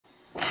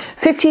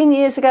15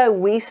 years ago,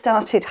 we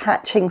started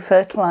hatching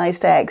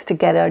fertilized eggs to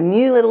get our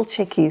new little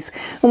chickies,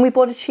 and we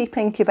bought a cheap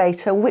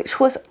incubator, which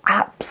was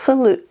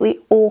absolutely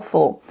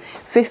awful.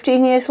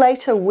 15 years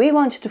later, we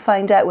wanted to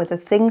find out whether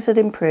things had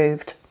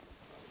improved.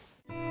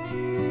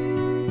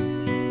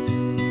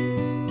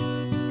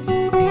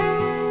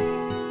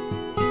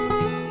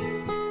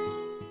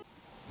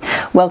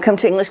 Welcome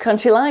to English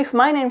Country Life.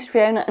 My name's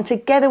Fiona, and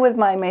together with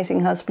my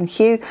amazing husband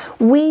Hugh,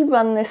 we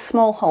run this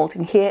small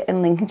holding here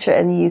in Lincolnshire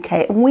in the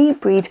UK, and we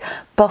breed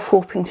Buff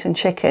Orpington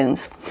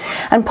chickens.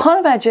 And part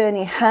of our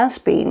journey has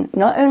been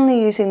not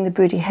only using the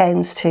broody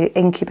hens to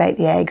incubate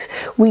the eggs,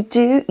 we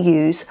do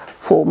use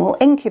formal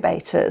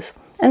incubators.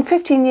 And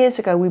 15 years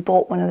ago, we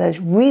bought one of those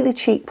really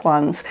cheap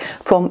ones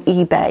from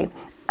eBay.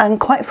 And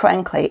quite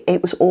frankly,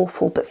 it was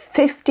awful, but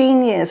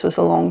 15 years was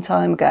a long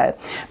time ago.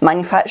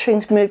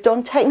 Manufacturing's moved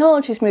on,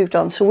 technology's moved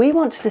on, so we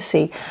wanted to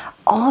see,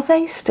 are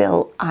they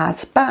still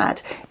as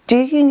bad? Do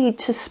you need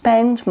to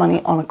spend money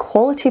on a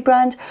quality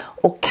brand,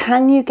 or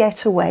can you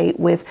get away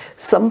with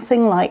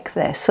something like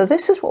this? So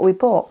this is what we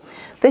bought.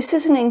 This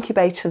is an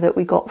incubator that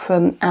we got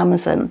from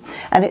Amazon,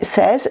 and it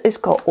says it's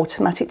got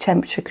automatic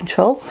temperature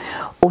control,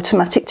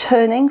 automatic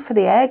turning for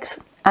the eggs,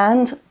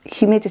 and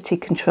humidity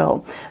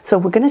control. So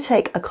we're going to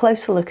take a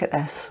closer look at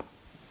this.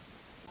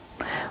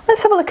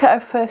 Let's have a look at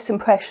our first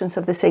impressions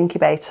of this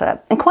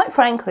incubator. And quite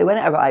frankly, when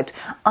it arrived,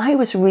 I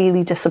was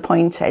really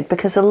disappointed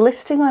because the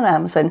listing on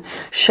Amazon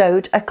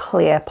showed a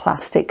clear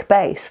plastic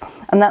base.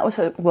 And that was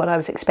what I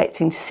was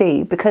expecting to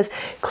see, because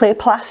clear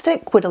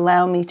plastic would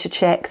allow me to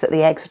check that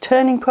the eggs are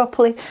turning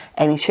properly,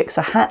 any chicks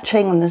are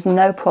hatching, and there's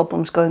no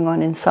problems going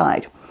on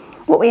inside.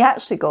 What we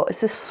actually got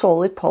is this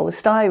solid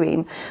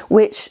polystyrene,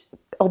 which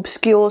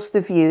obscures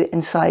the view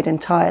inside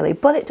entirely,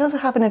 but it does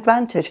have an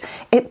advantage.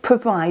 It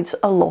provides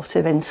a lot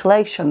of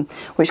insulation,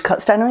 which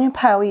cuts down on your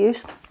power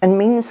use and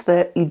means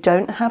that you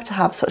don't have to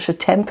have such a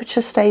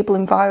temperature stable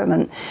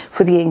environment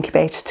for the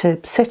incubator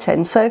to sit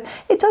in. So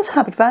it does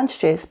have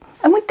advantages,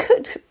 and we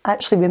could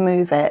actually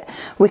remove it.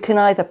 We can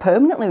either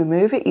permanently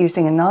remove it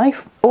using a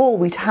knife, or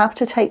we'd have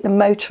to take the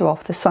motor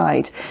off the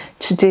side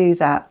to do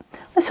that.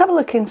 Let's have a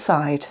look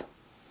inside.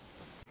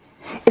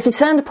 If the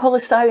sound of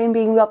polystyrene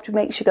being rubbed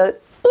makes you go,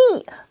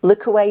 "Ee!"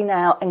 Look away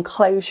now and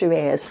close your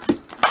ears.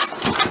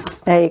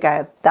 There you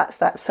go, that's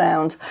that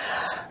sound.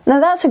 Now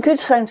that's a good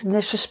sound in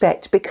this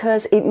respect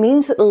because it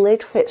means that the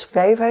lid fits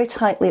very, very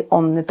tightly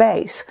on the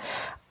base.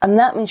 And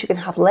that means you're going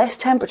to have less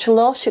temperature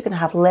loss, you're going to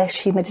have less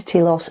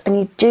humidity loss, and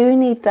you do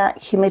need that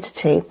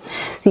humidity.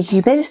 The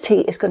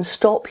humidity is going to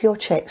stop your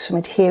chicks from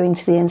adhering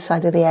to the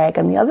inside of the egg.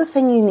 And the other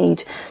thing you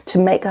need to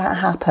make that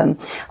happen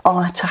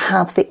are to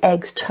have the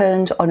eggs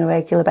turned on a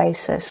regular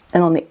basis.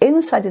 And on the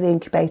inside of the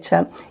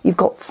incubator, you've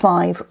got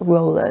 5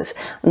 rollers,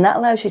 and that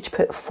allows you to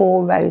put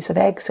 4 rows of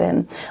eggs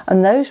in.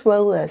 And those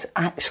rollers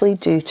actually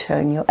do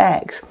turn your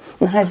eggs.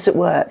 And how does it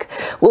work?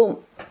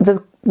 Well,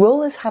 the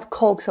rollers have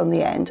cogs on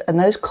the end, and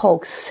those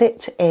cogs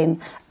sit in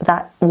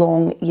that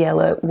long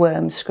yellow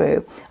worm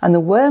screw, and the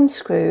worm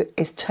screw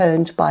is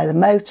turned by the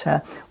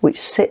motor, which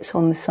sits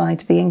on the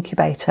side of the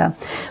incubator.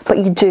 But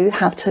you do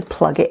have to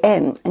plug it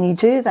in, and you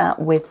do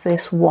that with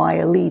this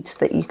wire lead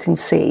that you can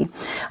see,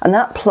 and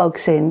that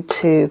plugs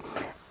into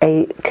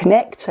a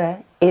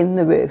connector in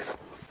the roof,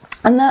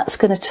 and that's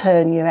going to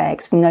turn your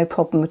eggs, no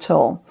problem at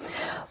all.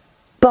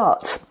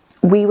 But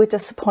we were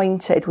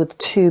disappointed with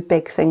 2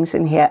 big things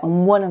in here,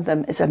 and one of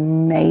them is a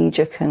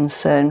major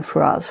concern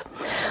for us.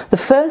 The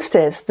first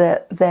is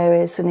that there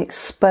is an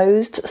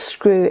exposed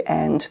screw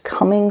end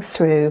coming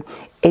through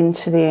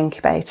into the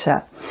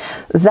incubator.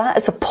 That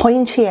is a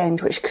pointy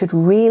end which could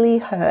really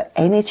hurt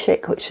any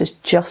chick which has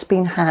just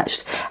been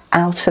hatched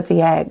out of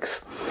the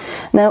eggs.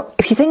 Now,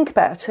 if you think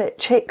about it,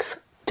 chicks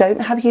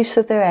don't have use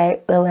of their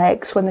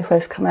legs when they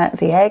first come out of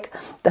the egg.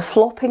 They're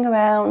flopping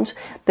around,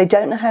 they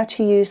don't know how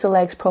to use the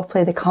legs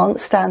properly, they can't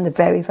stand, they're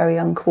very, very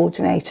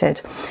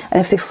uncoordinated. And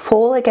if they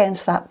fall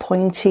against that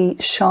pointy,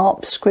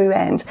 sharp screw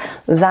end,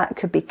 that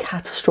could be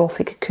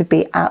catastrophic, it could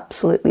be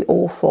absolutely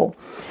awful.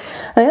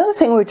 And the other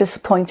thing we were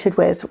disappointed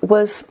with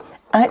was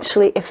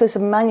actually if there's a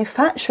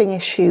manufacturing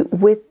issue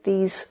with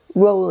these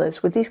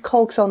rollers, with these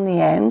cogs on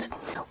the end.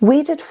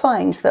 We did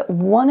find that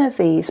one of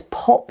these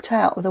popped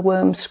out of the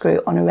worm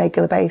screw on a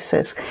regular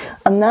basis,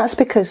 and that's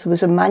because there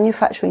was a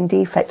manufacturing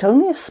defect,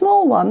 only a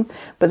small one,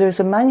 but there was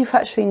a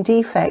manufacturing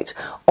defect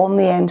on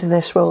the end of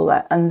this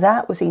roller, and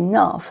that was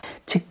enough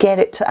to get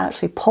it to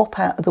actually pop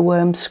out of the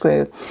worm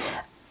screw.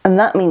 And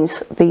that means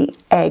the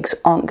eggs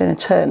aren't going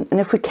to turn.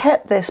 And if we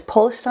kept this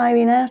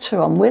polystyrene outer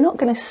on, we're not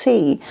going to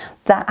see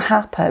that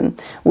happen,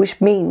 which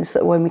means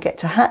that when we get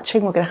to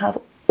hatching, we're going to have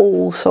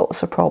all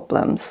sorts of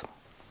problems.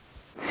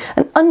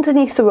 And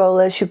underneath the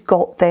rollers, you've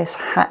got this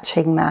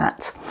hatching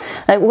mat.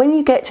 Now, when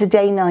you get to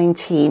day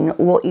 19,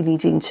 what you're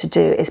needing to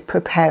do is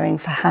preparing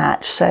for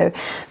hatch. So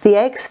the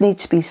eggs need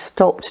to be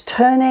stopped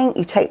turning,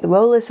 you take the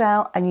rollers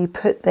out and you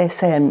put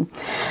this in.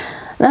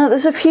 Now,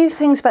 there's a few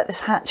things about this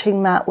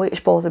hatching mat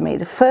which bother me.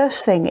 The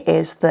first thing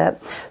is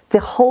that the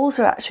holes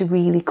are actually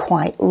really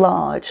quite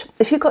large.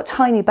 If you've got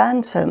tiny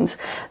bantams,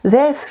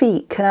 their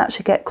feet can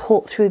actually get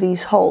caught through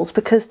these holes,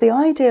 because the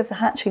idea of the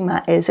hatching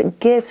mat is it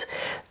gives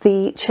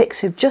the chicks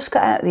who've just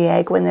got out of the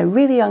egg, when they're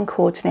really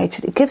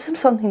uncoordinated, it gives them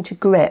something to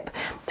grip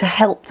to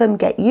help them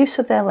get use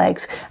of their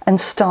legs and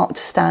start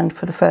to stand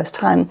for the first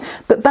time.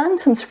 But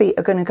bantams' feet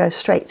are going to go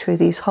straight through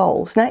these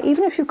holes. Now,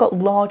 even if you've got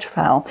large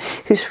fowl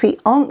whose feet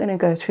aren't going to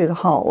go through the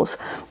holes,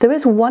 there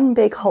is one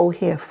big hole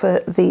here for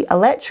the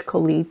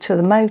electrical lead to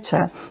the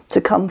motor to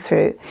come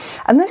through.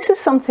 And this is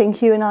something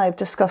Hugh and I have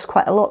discussed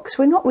quite a lot, because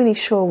we're not really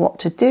sure what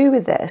to do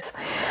with this.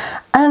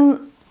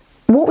 And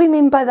what we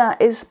mean by that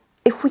is,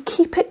 if we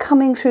keep it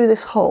coming through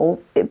this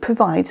hole, it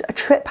provides a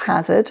trip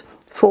hazard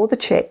for the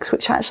chicks,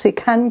 which actually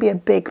can be a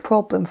big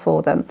problem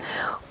for them.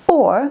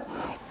 Or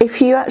if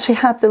you actually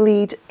have the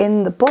lead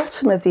in the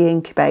bottom of the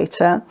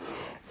incubator,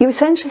 you're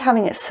essentially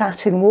having it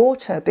sat in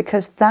water,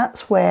 because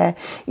that's where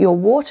your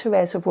water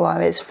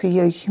reservoir is for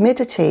your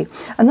humidity,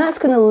 and that's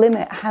going to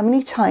limit how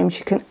many times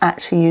you can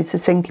actually use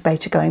this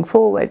incubator going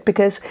forward,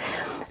 because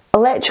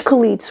electrical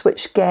leads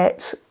which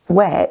get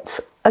wet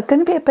are going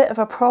to be a bit of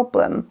a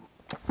problem.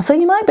 So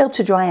you might be able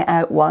to dry it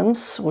out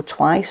once or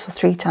twice or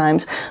 3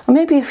 times, or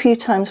maybe a few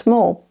times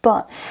more,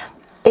 but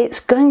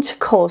it's going to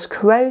cause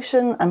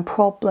corrosion and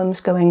problems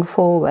going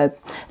forward.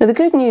 Now, the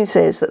good news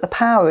is that the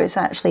power is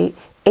actually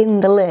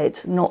in the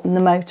lid, not in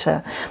the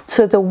motor.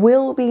 So there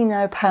will be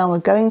no power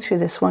going through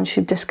this once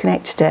you've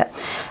disconnected it.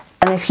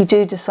 And if you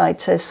do decide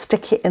to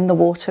stick it in the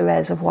water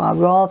reservoir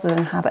rather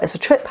than have it as a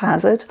trip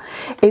hazard,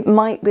 it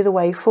might be the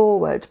way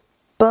forward.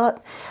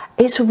 But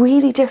it's a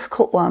really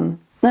difficult one.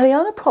 Now, the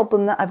other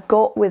problem that I've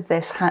got with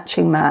this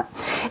hatching mat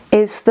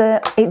is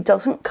that it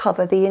doesn't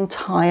cover the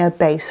entire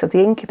base of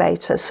the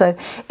incubator. So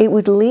it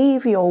would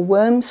leave your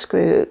worm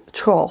screw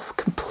trough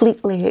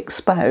completely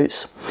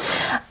exposed.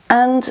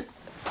 And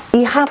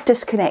you have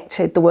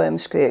disconnected the worm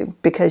screw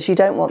because you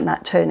don't want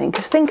that turning.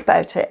 Because think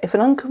about it, if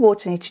an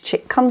uncoordinated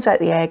chick comes out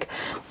the egg,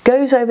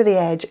 goes over the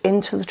edge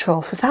into the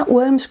trough, if that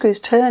worm screw is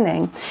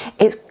turning,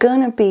 it's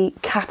going to be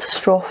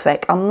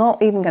catastrophic. I'm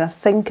not even going to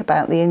think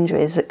about the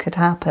injuries that could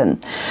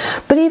happen.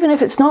 But even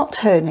if it's not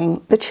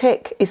turning, the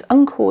chick is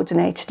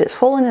uncoordinated, it's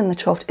fallen in the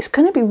trough, it's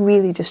going to be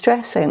really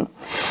distressing.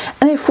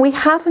 And if we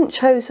haven't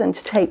chosen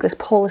to take this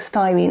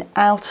polystyrene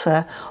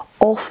outer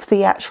off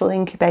the actual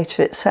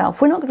incubator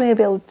itself, we're not going to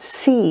be able to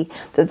see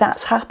that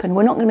that's happened.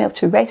 We're not going to be able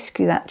to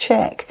rescue that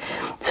chick.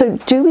 So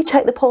do we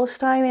take the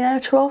polystyrene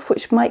outer off,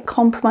 which might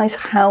compromise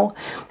how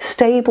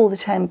stable the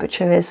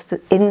temperature is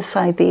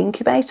inside the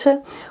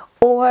incubator?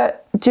 Or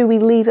do we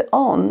leave it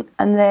on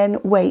and then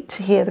wait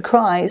to hear the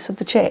cries of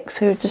the chicks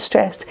who are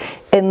distressed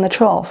in the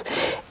trough?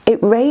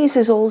 It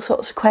raises all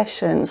sorts of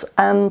questions,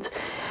 and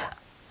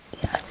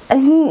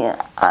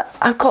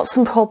I've got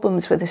some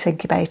problems with this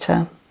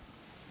incubator.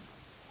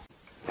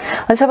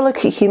 Let's have a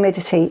look at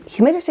humidity.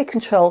 Humidity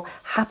control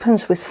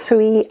happens with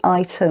 3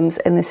 items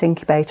in this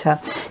incubator.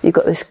 You've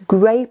got this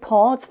grey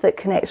pod that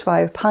connects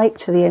via a pipe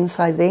to the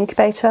inside of the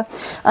incubator,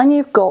 and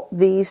you've got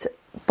these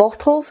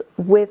bottles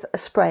with a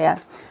sprayer.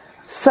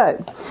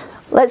 So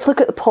let's look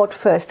at the pod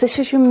first. This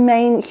is your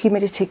main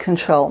humidity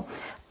control.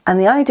 And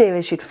the idea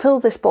is you'd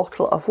fill this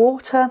bottle of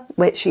water,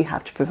 which you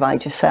have to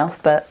provide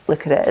yourself, but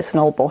look at it, it's an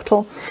old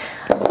bottle.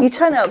 You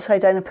turn it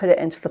upside down and put it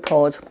into the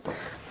pod.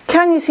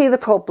 Can you see the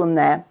problem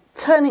there?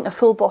 Turning a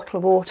full bottle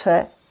of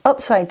water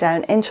upside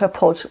down into a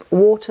pod,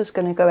 water's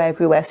going to go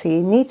everywhere, so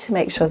you need to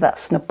make sure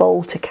that's in a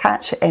bowl to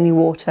catch any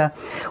water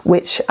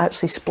which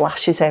actually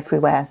splashes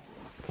everywhere.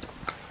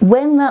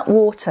 When that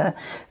water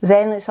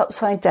then is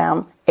upside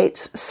down,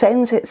 it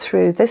sends it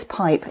through this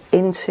pipe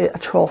into a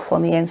trough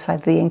on the inside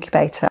of the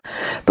incubator.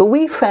 But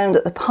we found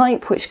that the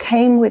pipe which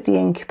came with the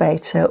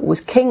incubator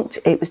was kinked,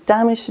 it was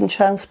damaged in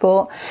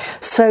transport,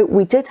 so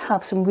we did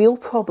have some real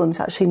problems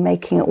actually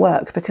making it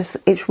work, because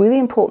it's really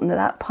important that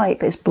that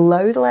pipe is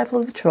below the level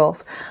of the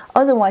trough,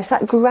 otherwise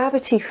that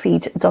gravity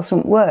feed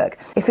doesn't work.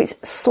 If it's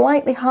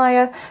slightly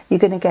higher, you're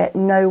going to get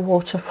no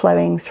water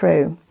flowing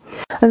through.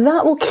 And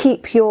that will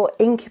keep your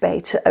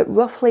incubator at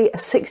roughly a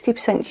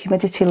 60%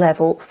 humidity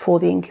level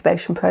for the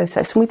incubation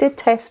process. And we did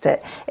test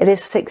it, it is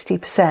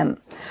 60%.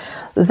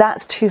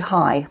 That's too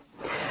high.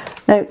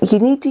 Now, you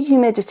need the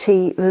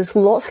humidity. There's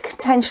lots of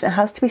contention, it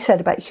has to be said,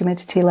 about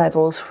humidity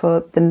levels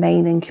for the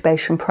main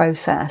incubation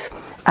process.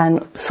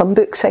 And some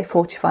books say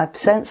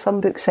 45%,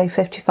 some books say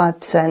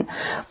 55%,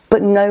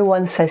 but no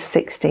one says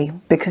 60,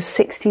 because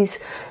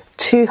 60's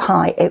too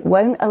high. It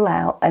won't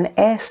allow an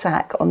air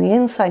sac on the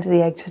inside of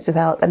the egg to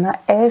develop, and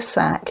that air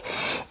sac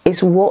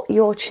is what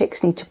your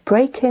chicks need to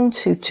break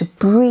into to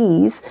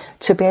breathe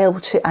to be able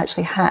to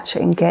actually hatch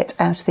and get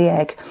out of the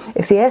egg.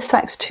 If the air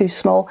sac's too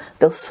small,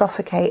 they'll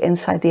suffocate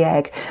inside the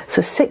egg.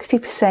 So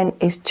 60%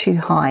 is too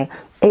high.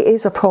 It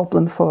is a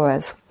problem for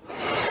us.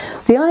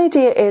 The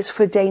idea is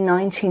for day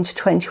 19 to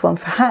 21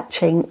 for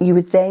hatching, you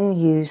would then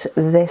use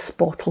this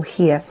bottle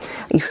here.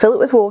 You fill it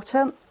with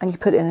water and you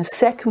put it in a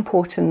second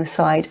port in the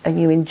side and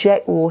you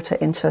inject water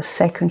into a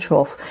second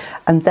trough,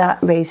 and that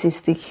raises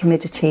the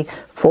humidity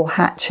for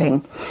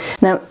hatching.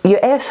 Now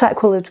your air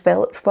sac will have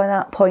developed by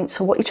that point,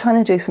 so what you're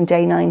trying to do from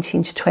day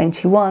 19 to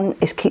 21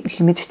 is keep the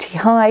humidity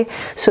high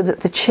so that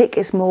the chick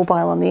is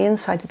mobile on the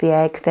inside of the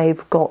egg.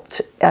 They've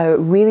got a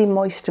really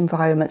moist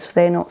environment, so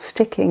they're not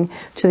sticking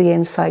to the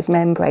inside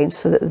membrane,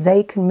 so that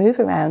they can move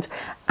around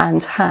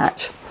and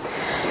hatch.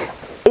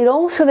 It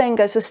also then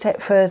goes a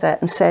step further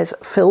and says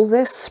fill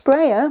this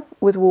sprayer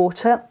with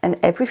water and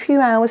every few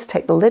hours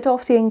take the lid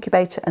off the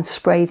incubator and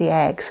spray the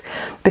eggs,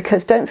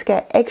 because don't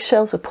forget,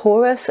 eggshells are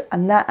porous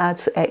and that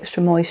adds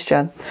extra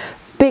moisture.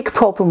 Big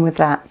problem with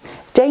that.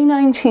 Day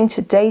 19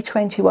 to day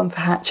 21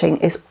 for hatching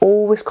is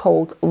always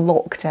called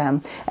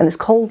lockdown, and it's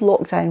called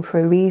lockdown for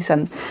a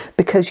reason,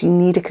 because you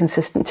need a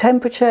consistent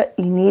temperature,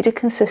 you need a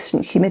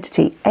consistent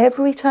humidity.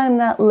 Every time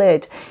that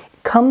lid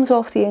comes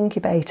off the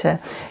incubator,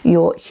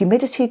 your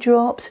humidity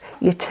drops,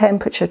 your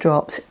temperature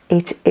drops.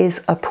 It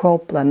is a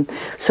problem.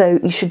 So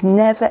you should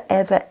never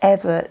ever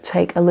ever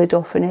take a lid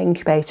off an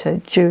incubator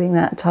during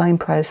that time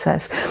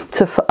process.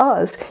 So for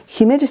us,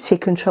 humidity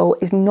control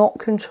is not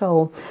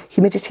control.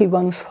 Humidity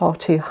runs far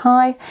too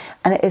high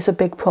and it is a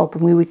big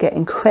problem. We would get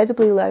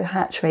incredibly low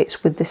hatch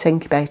rates with this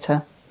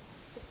incubator.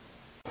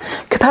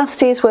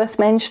 Capacity is worth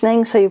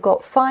mentioning, so you've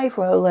got 5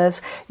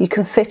 rollers, you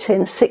can fit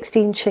in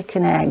 16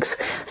 chicken eggs,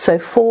 so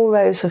 4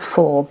 rows of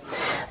 4.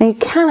 And you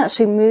can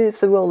actually move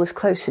the rollers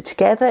closer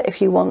together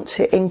if you want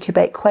to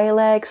incubate quail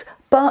eggs,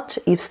 but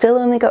you've still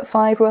only got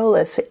 5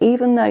 rollers, so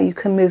even though you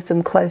can move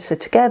them closer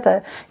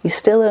together, you're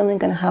still only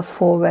going to have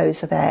 4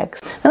 rows of eggs.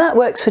 And that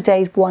works for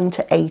days 1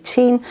 to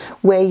 18,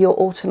 where you're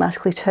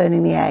automatically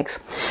turning the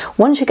eggs.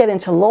 Once you get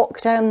into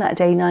lockdown, that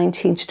day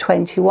 19 to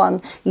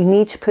 21, you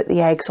need to put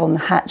the eggs on the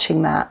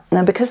hatching mat.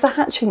 Now, because the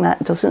hatching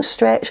mat doesn't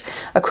stretch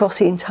across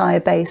the entire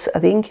base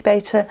of the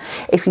incubator,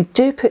 if you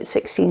do put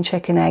 16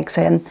 chicken eggs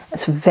in,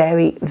 it's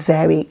very,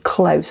 very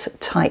close,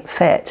 tight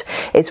fit.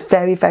 It's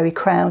very, very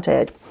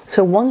crowded.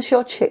 So once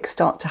your chicks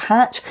start to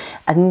hatch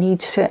and need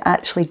to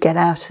actually get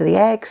out of the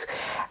eggs,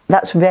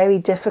 that's very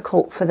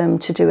difficult for them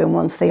to do, and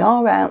once they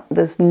are out,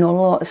 there's not a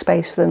lot of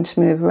space for them to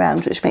move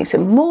around, which makes it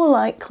more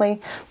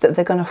likely that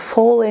they're going to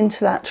fall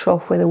into that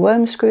trough where the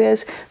worm screw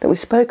is that we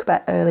spoke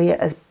about earlier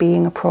as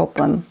being a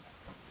problem.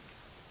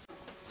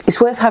 It's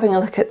worth having a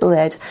look at the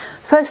lid.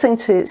 First thing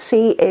to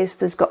see is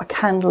there's got a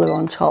candler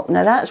on top.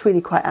 Now that's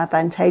really quite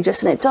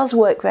advantageous, and it does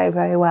work very,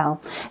 very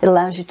well. It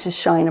allows you to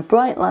shine a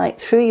bright light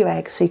through your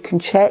eggs so you can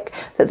check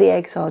that the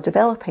eggs are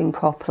developing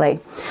properly.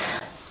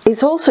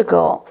 It's also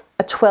got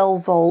a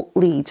 12-volt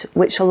lead,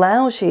 which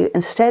allows you,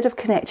 instead of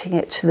connecting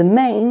it to the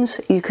mains,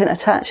 you can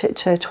attach it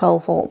to a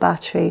 12-volt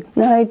battery.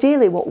 Now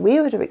ideally what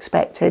we would have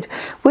expected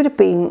would have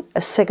been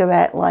a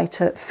cigarette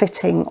lighter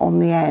fitting on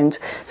the end,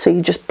 so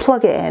you just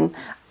plug it in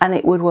and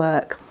it would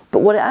work. But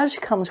what it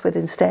actually comes with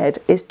instead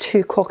is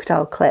 2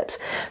 crocodile clips.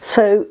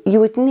 So you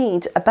would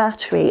need a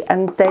battery,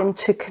 and then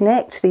to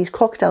connect these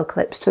crocodile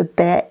clips to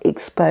bare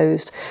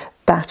exposed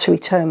battery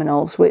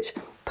terminals, which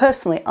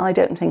personally I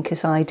don't think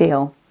is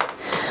ideal.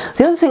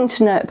 The other thing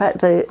to note about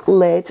the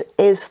lid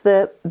is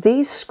that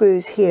these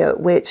screws here,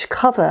 which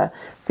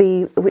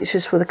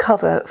is for the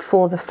cover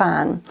for the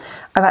fan,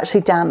 are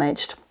actually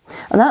damaged.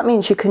 And that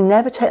means you can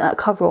never take that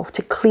cover off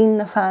to clean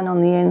the fan on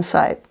the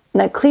inside.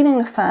 Now, cleaning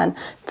the fan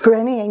for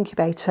any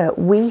incubator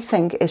we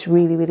think is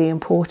really, really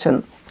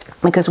important,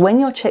 because when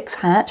your chicks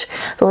hatch,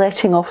 they're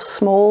letting off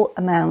small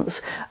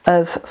amounts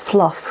of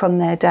fluff from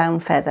their down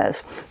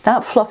feathers.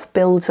 That fluff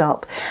builds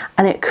up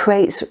and it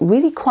creates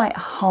really quite a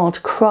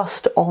hard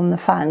crust on the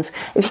fans.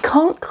 If you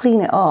can't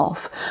clean it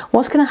off,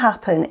 what's going to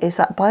happen is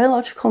that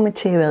biological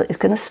material is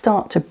going to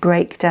start to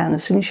break down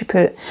as soon as you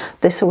put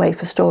this away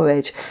for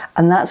storage,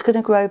 and that's going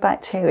to grow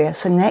bacteria.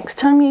 So next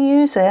time you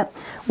use it,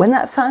 when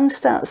that fan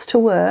starts to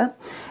whir,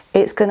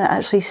 it's going to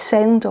actually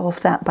send off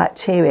that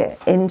bacteria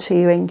into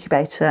your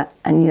incubator,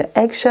 and your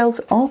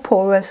eggshells are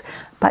porous.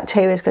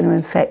 Bacteria is going to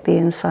infect the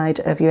inside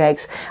of your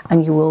eggs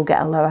and you will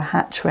get a lower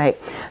hatch rate.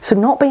 So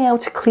not being able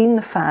to clean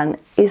the fan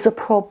is a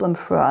problem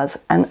for us,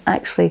 and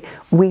actually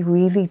we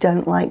really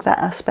don't like that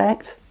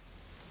aspect.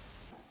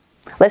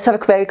 Let's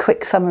have a very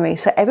quick summary.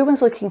 So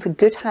everyone's looking for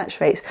good hatch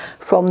rates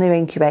from their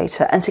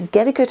incubator, and to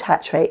get a good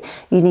hatch rate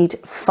you need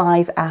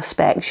 5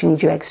 aspects. You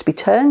need your eggs to be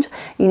turned,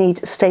 you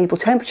need stable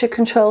temperature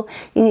control,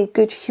 you need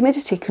good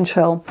humidity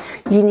control,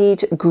 you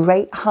need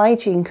great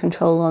hygiene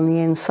control on the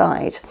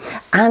inside,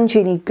 and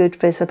you need good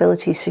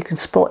visibility so you can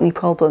spot any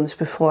problems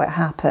before it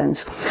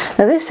happens.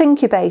 Now this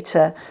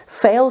incubator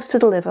fails to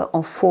deliver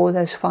on 4 of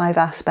those 5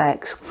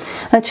 aspects.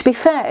 Now to be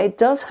fair, it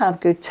does have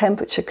good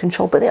temperature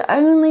control, but the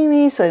only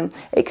reason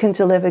it can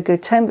deliver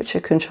good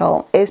temperature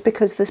control is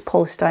because this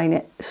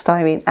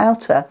polystyrene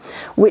outer,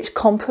 which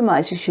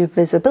compromises your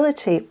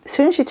visibility. As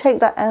soon as you take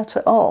that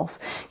outer off,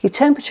 your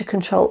temperature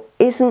control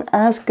isn't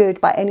as good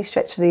by any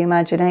stretch of the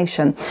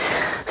imagination.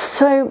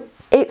 So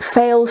it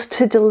fails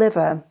to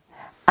deliver.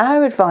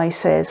 Our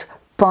advice is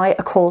by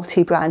a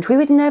quality brand. We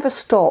would never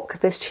stock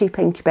this cheap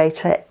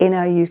incubator in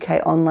our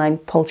UK online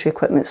poultry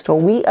equipment store.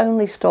 We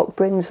only stock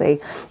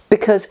Brinsley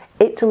because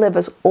it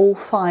delivers all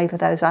 5 of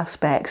those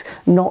aspects,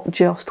 not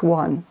just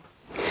one.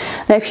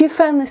 Now, if you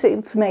found this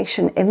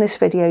information in this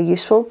video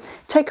useful,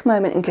 take a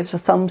moment and give us a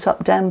thumbs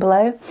up down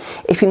below.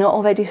 If you're not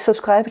already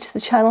subscribed to the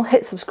channel,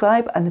 hit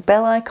subscribe and the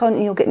bell icon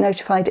and you'll get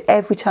notified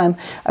every time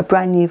a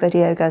brand new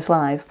video goes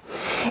live.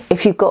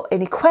 If you've got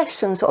any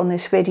questions on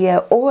this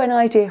video or an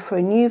idea for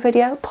a new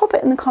video, pop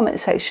it in the comment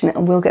section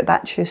and we'll get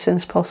back to you as soon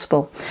as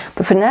possible.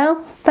 But for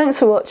now, thanks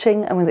for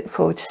watching and we look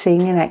forward to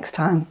seeing you next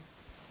time.